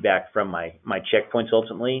good feedback from my checkpoints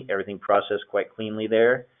ultimately. Everything processed quite cleanly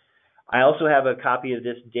there. I also have a copy of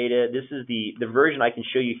this data. This is the version I can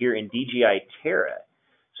show you here in DJI Terra.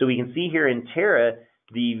 So we can see here in Terra,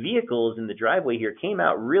 the vehicles in the driveway here came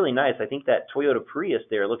out really nice. I think that Toyota Prius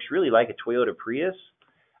there looks really like a Toyota Prius.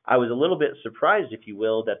 I was a little bit surprised, if you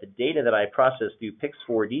will, that the data that I processed through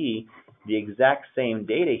Pix4D, the exact same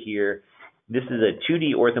data here, this is a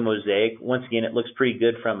 2D orthomosaic. Once again, it looks pretty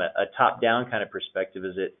good from a top-down kind of perspective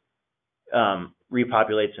as it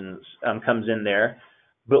repopulates and comes in there.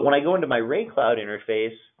 But when I go into my Ray Cloud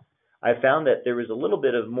interface, I found that there was a little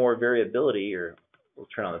bit of more variability, or we'll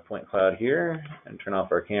turn on the point cloud here and turn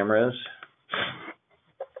off our cameras.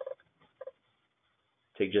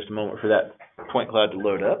 Take just a moment for that point cloud to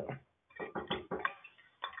load up.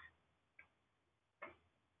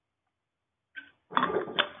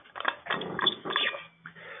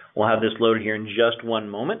 We'll have this loaded here in just one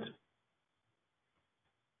moment.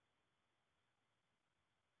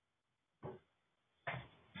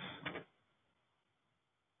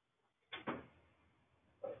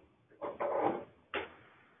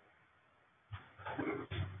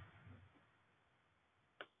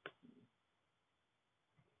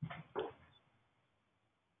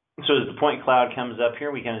 So as the point cloud comes up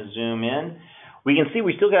here, we kind of zoom in. We can see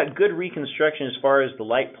we still got good reconstruction as far as the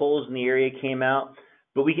light poles in the area came out.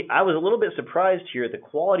 But I was a little bit surprised here at the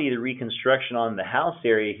quality of the reconstruction on the house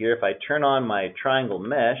area here. If I turn on my triangle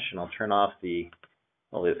mesh, and I'll turn off the,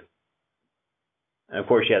 and of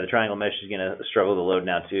course, yeah, the triangle mesh is going to struggle to load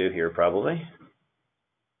now too here probably.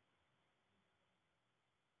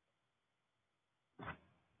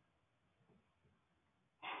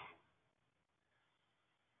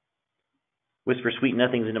 Whisper sweet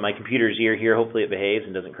nothings into my computer's ear here. Hopefully it behaves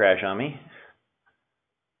and doesn't crash on me.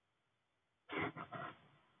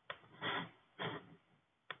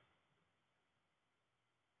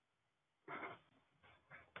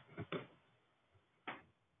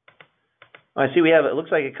 I see we have, it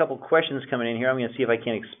looks like a couple questions coming in here. I'm going to see if I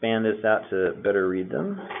can expand this out to better read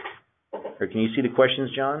them. Or can you see the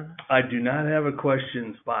questions, John? I do not have a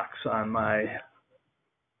questions box on my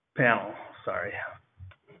panel. Sorry.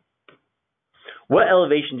 What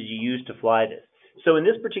elevation did you use to fly this? So in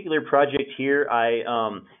this particular project here,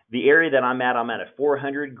 the area that I'm at a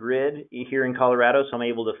 400 grid here in Colorado, so I'm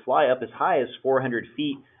able to fly up as high as 400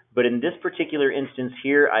 feet. But in this particular instance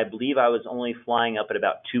here, I believe I was only flying up at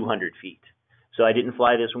about 200 feet. So I didn't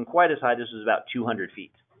fly this one quite as high. This was about 200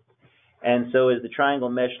 feet. And so as the triangle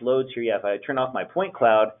mesh loads here, yeah, if I turn off my point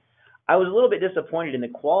cloud, I was a little bit disappointed in the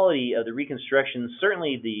quality of the reconstruction.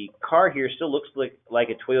 Certainly the car here still looks like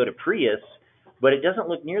a Toyota Prius, but it doesn't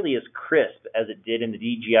look nearly as crisp as it did in the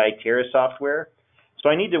DJI Terra software. So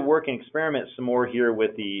I need to work and experiment some more here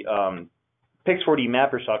with the Pix4D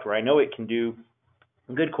Mapper software. I know it can do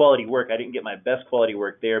good quality work. I didn't get my best quality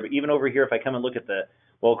work there, but even over here, if I come and look at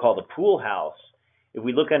what we'll call the pool house, if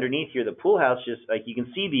we look underneath here, the pool house, just like you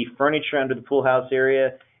can see the furniture under the pool house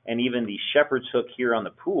area and even the shepherd's hook here on the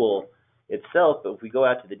pool itself. But if we go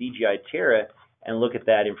out to the DJI Terra and look at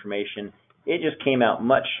that information, it just came out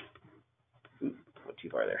much too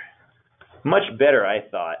far there. Much better, I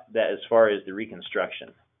thought, that as far as the reconstruction.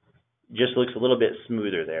 Just looks a little bit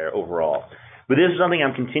smoother there overall. But this is something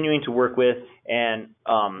I'm continuing to work with and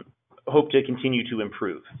hope to continue to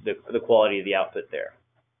improve the quality of the output there.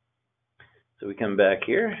 So we come back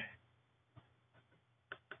here.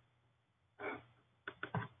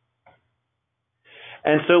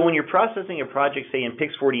 And so when you're processing a project, say in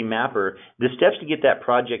Pix4D Mapper, the steps to get that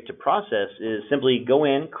project to process is simply go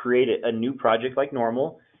in, create a new project like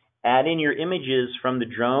normal, add in your images from the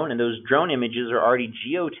drone, and those drone images are already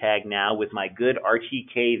geotagged now with my good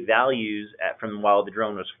RTK values from while the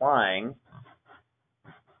drone was flying.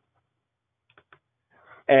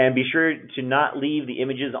 And be sure to not leave the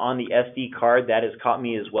images on the SD card. That has caught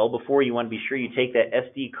me as well before. You want to be sure you take that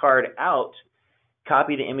SD card out,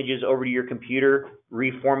 copy the images over to your computer,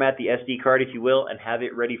 reformat the SD card, if you will, and have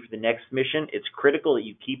it ready for the next mission. It's critical that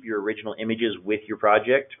you keep your original images with your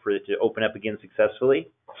project for it to open up again successfully.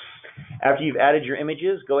 After you've added your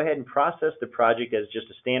images, go ahead and process the project as just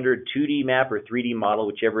a standard 2D map or 3D model,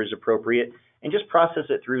 whichever is appropriate, and just process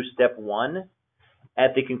it through step 1.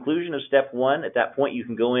 At the conclusion of step 1, at that point, you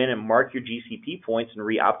can go in and mark your GCP points and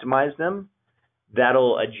re-optimize them.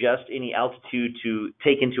 That'll adjust any altitude to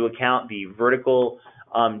take into account the vertical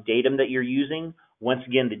datum that you're using. Once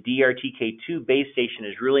again, the DRTK2 base station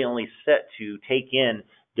is really only set to take in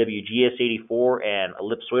WGS84 and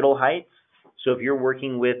ellipsoidal heights. So if you're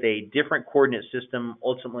working with a different coordinate system,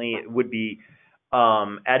 ultimately it would be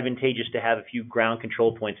advantageous to have a few ground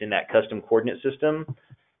control points in that custom coordinate system.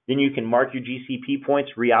 Then you can mark your GCP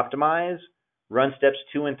points, re-optimize, run steps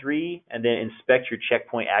 2 and 3, and then inspect your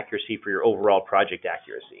checkpoint accuracy for your overall project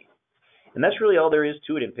accuracy. And that's really all there is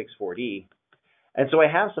to it in Pix4D. And so I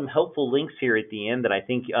have some helpful links here at the end that I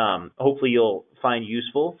think hopefully you'll find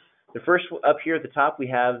useful. The first up here at the top, we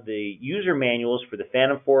have the user manuals for the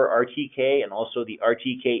Phantom 4 RTK and also the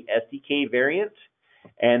RTK SDK variant.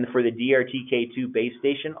 And for the DRTK2 base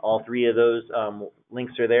station, all three of those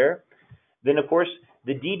links are there. Then, of course,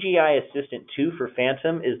 the DJI Assistant 2 for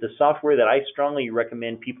Phantom is the software that I strongly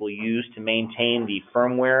recommend people use to maintain the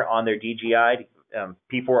firmware on their DJI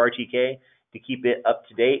P4 RTK to keep it up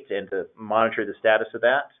to date and to monitor the status of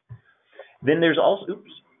that. Then there's also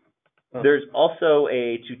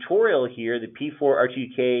a tutorial here, the P4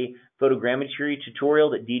 RTK photogrammetry tutorial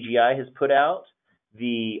that DJI has put out,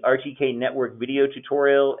 the RTK network video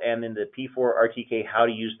tutorial, and then the P4 RTK how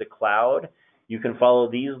to use the cloud. You can follow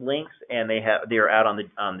these links, and they are out on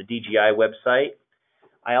the DJI website.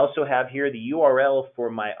 I also have here the URL for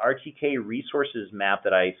my RTK resources map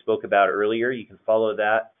that I spoke about earlier. You can follow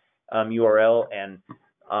that URL, and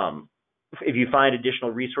if you find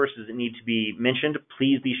additional resources that need to be mentioned,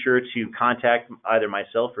 please be sure to contact either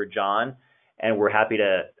myself or John, and we're happy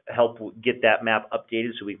to help get that map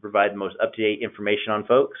updated so we can provide the most up-to-date information on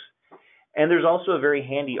folks. And there's also a very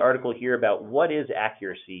handy article here about what is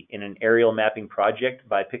accuracy in an aerial mapping project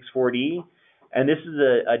by Pix4D. And this is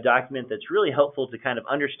a document that's really helpful to kind of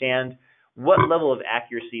understand what level of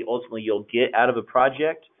accuracy ultimately you'll get out of a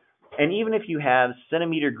project. And even if you have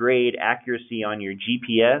centimeter grade accuracy on your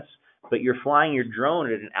GPS, but you're flying your drone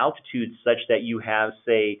at an altitude such that you have,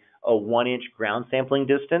 say, a 1-inch ground sampling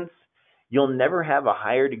distance, you'll never have a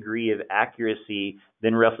higher degree of accuracy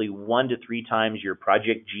than roughly 1 to 3 times your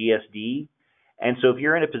project GSD. And so if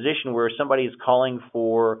you're in a position where somebody is calling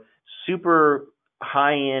for super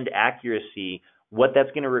high-end accuracy, what that's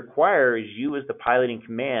going to require is you as the pilot in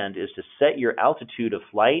command is to set your altitude of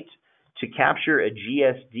flight to capture a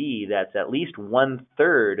GSD that's at least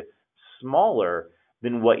 1/3 smaller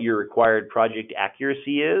than what your required project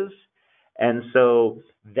accuracy is. And so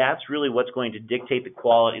that's really what's going to dictate the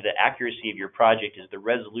quality, the accuracy of your project is the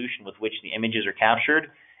resolution with which the images are captured.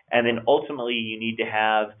 And then ultimately you need to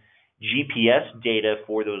have GPS data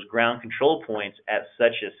for those ground control points at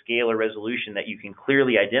such a scale or resolution that you can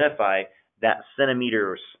clearly identify that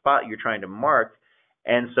centimeter or spot you're trying to mark.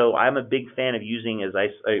 And so I'm a big fan of using, as I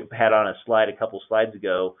had on a slide a couple slides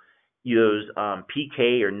ago, those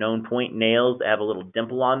PK or known point nails that have a little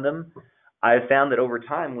dimple on them. I've found that over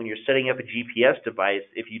time, when you're setting up a GPS device,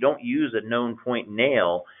 if you don't use a known point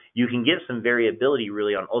nail, you can get some variability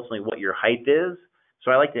really on ultimately what your height is. So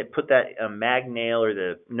I like to put that mag nail or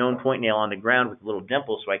the known point nail on the ground with a little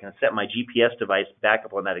dimple so I can set my GPS device back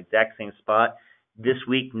up on that exact same spot this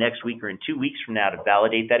week, next week, or in 2 weeks from now to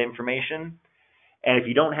validate that information. And if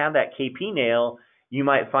you don't have that KP nail, you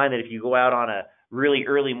might find that if you go out on a really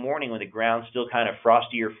early morning when the ground's still kind of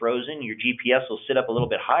frosty or frozen, your GPS will sit up a little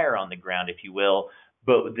bit higher on the ground, if you will.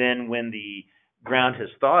 But then when the ground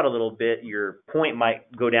has thawed a little bit, your point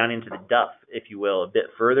might go down into the duff, if you will, a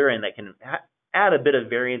bit further, and that can add a bit of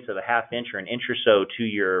variance of a ½ inch or an inch or so to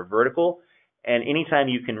your vertical. And anytime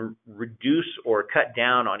you can reduce or cut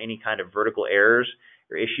down on any kind of vertical errors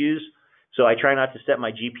or issues. So I try not to set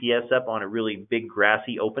my GPS up on a really big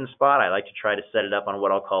grassy open spot. I like to try to set it up on what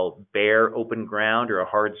I'll call bare open ground or a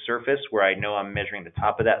hard surface where I know I'm measuring the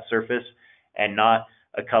top of that surface and not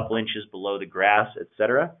a couple inches below the grass,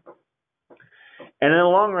 etc. And in the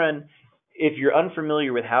long run, if you're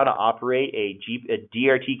unfamiliar with how to operate a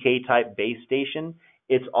DRTK type base station,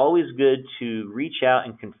 it's always good to reach out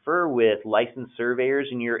and confer with licensed surveyors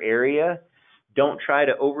in your area. Don't try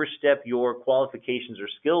to overstep your qualifications or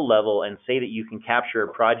skill level and say that you can capture a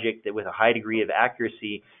project that with a high degree of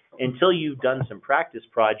accuracy until you've done some practice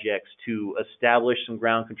projects to establish some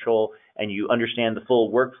ground control and you understand the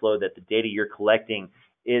full workflow that the data you're collecting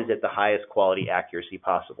is at the highest quality accuracy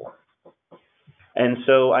possible. And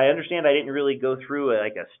so I understand I didn't really go through a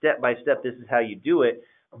step-by-step, this is how you do it,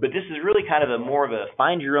 but this is really kind of more of a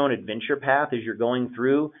find your own adventure path as you're going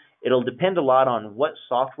through. It'll depend a lot on what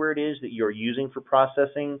software it is that you're using for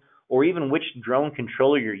processing or even which drone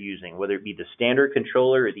controller you're using, whether it be the standard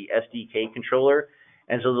controller or the SDK controller.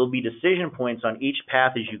 And so there'll be decision points on each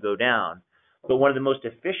path as you go down. But one of the most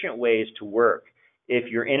efficient ways to work,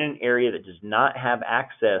 if you're in an area that does not have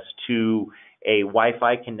access to a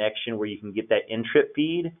Wi-Fi connection where you can get that in-trip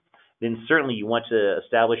feed, then certainly you want to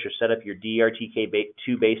establish or set up your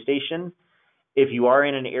DRTK2 base station. If you are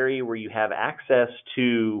in an area where you have access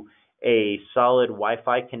to a solid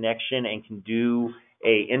Wi-Fi connection and can do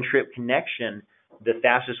a in-trip connection, the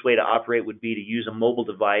fastest way to operate would be to use a mobile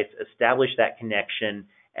device, establish that connection,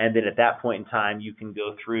 and then at that point in time, you can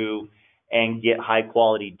go through and get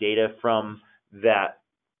high-quality data from that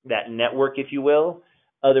network, if you will.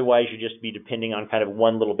 Otherwise, you just be depending on kind of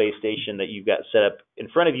one little base station that you've got set up in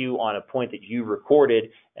front of you on a point that you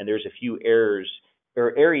recorded, and there's a few errors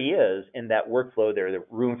or areas in that workflow there, the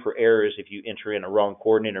room for errors if you enter in a wrong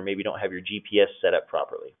coordinate or maybe don't have your GPS set up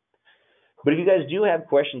properly. But if you guys do have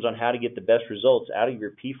questions on how to get the best results out of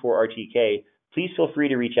your P4 RTK, please feel free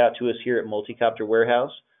to reach out to us here at Multicopter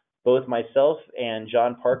Warehouse. Both myself and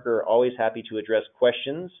John Parker are always happy to address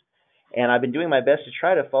questions. And I've been doing my best to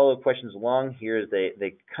try to follow questions along here as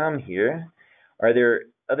they come here. Are there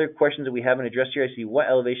other questions that we haven't addressed here? I see, what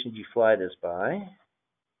elevation did you fly this by?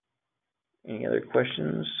 Any other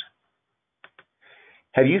questions?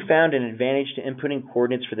 Have you found an advantage to inputting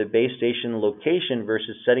coordinates for the base station location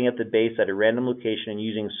versus setting up the base at a random location and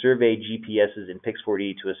using surveyed GPSs in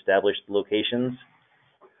Pix4D to establish the locations?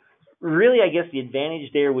 Really, I guess the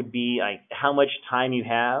advantage there would be how much time you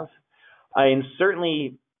have. And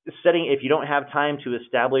certainly setting, if you don't have time to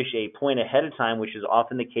establish a point ahead of time, which is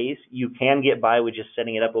often the case, you can get by with just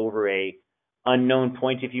setting it up over a unknown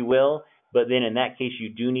point, if you will. But then in that case, you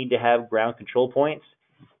do need to have ground control points.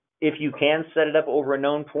 If you can set it up over a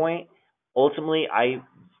known point, ultimately, I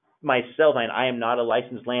am not a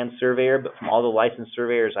licensed land surveyor, but from all the licensed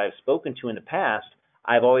surveyors I've spoken to in the past,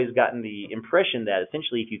 I've always gotten the impression that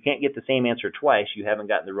essentially if you can't get the same answer twice, you haven't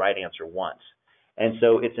gotten the right answer once. And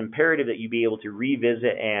so it's imperative that you be able to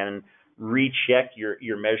revisit and recheck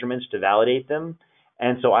your measurements to validate them.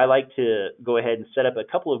 And so I like to go ahead and set up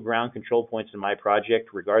a couple of ground control points in my project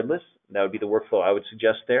regardless. That would be the workflow I would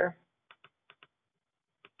suggest there.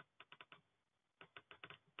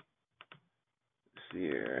 Let's see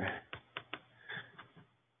here.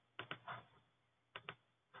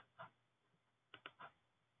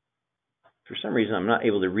 For some reason, I'm not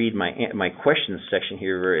able to read my questions section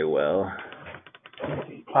here very well.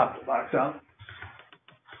 Pop the box out.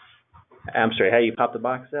 I'm sorry, how do you pop the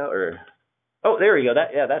box out? Or oh, there we go.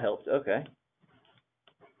 That helps. Okay.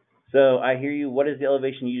 So I hear you. What is the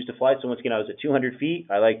elevation you use to fly? So once again, I was at 200 feet.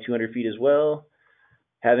 I like 200 feet as well.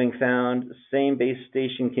 Having found the same base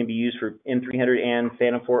station can be used for M300 and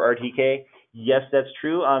Phantom 4 RTK. Yes, that's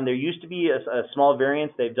true. There used to be a small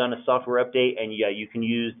variance. They've done a software update, and yeah, you can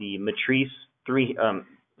use the Matrice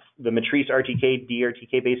RTK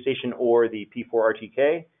DRTK base station or the P4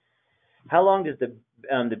 RTK. How long does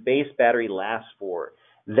the base battery last for?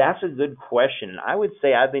 That's a good question. I would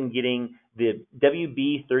say I've been getting the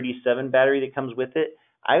WB37 battery that comes with it.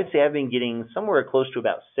 I would say I've been getting somewhere close to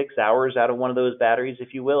about 6 hours out of one of those batteries,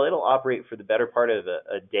 if you will. It'll operate for the better part of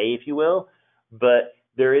a day, if you will, but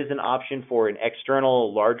there is an option for an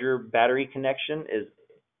external larger battery connection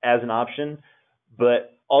as an option.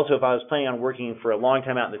 But also, if I was planning on working for a long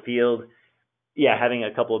time out in the field, yeah, having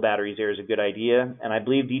a couple of batteries there is a good idea. And I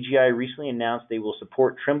believe DJI recently announced they will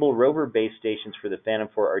support Trimble rover base stations for the Phantom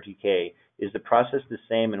 4 RTK. Is the process the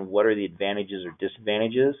same, and what are the advantages or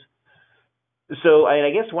disadvantages? So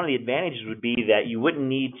I guess one of the advantages would be that you wouldn't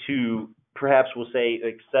need to, perhaps we'll say,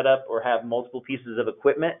 set up or have multiple pieces of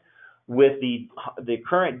equipment. With the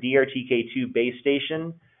current DRTK2 base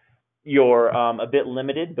station, you're a bit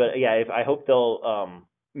limited, but yeah, I hope they'll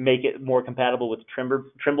make it more compatible with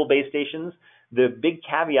Trimble base stations. The big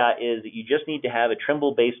caveat is that you just need to have a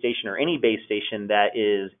Trimble base station or any base station that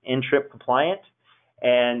is NTRIP compliant,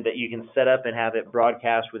 and that you can set up and have it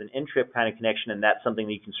broadcast with an NTRIP kind of connection, and that's something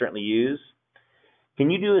that you can certainly use. Can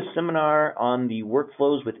you do a seminar on the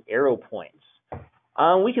workflows with arrow points?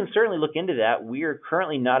 We can certainly look into that. We are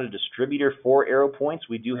currently not a distributor for arrow points.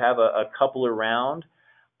 We do have a couple around,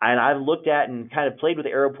 and I've looked at and kind of played with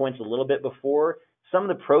arrow points a little bit before. Some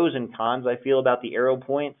of the pros and cons I feel about the arrow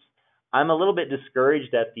points, I'm a little bit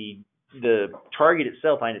discouraged that the target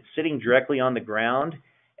itself, and it's sitting directly on the ground.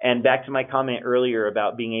 And back to my comment earlier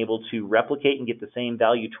about being able to replicate and get the same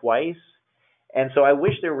value twice. And so I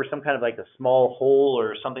wish there were some kind of like a small hole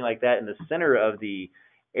or something like that in the center of the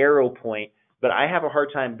arrow point, but I have a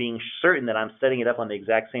hard time being certain that I'm setting it up on the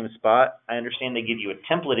exact same spot. I understand they give you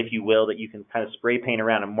a template, if you will, that you can kind of spray paint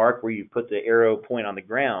around and mark where you put the arrow point on the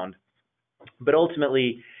ground. But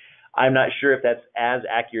ultimately, I'm not sure if that's as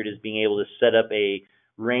accurate as being able to set up a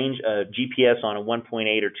GPS on a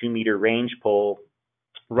 1.8 or 2 meter range pole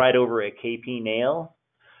right over a KP nail.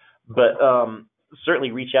 But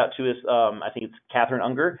certainly reach out to us. I think it's Catherine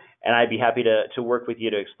Unger, and I'd be happy to work with you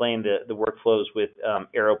to explain the workflows with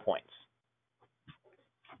arrow points.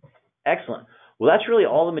 Excellent. Well, that's really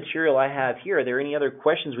all the material I have here. Are there any other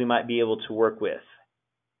questions we might be able to work with?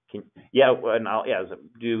 And I'll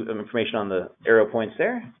do information on the arrow points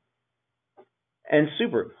there. And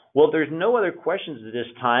super. Well, if there's no other questions at this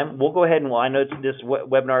time, we'll go ahead and, I know this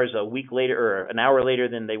webinar is a week later or an hour later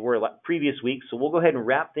than they were previous weeks, so we'll go ahead and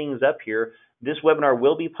wrap things up here. This webinar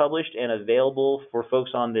will be published and available for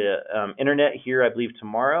folks on the internet here, I believe,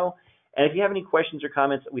 tomorrow. And if you have any questions or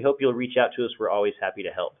comments, we hope you'll reach out to us. We're always happy to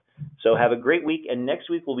help. So have a great week, and next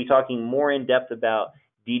week we'll be talking more in depth about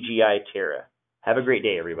DJI Terra. Have a great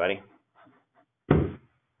day, everybody.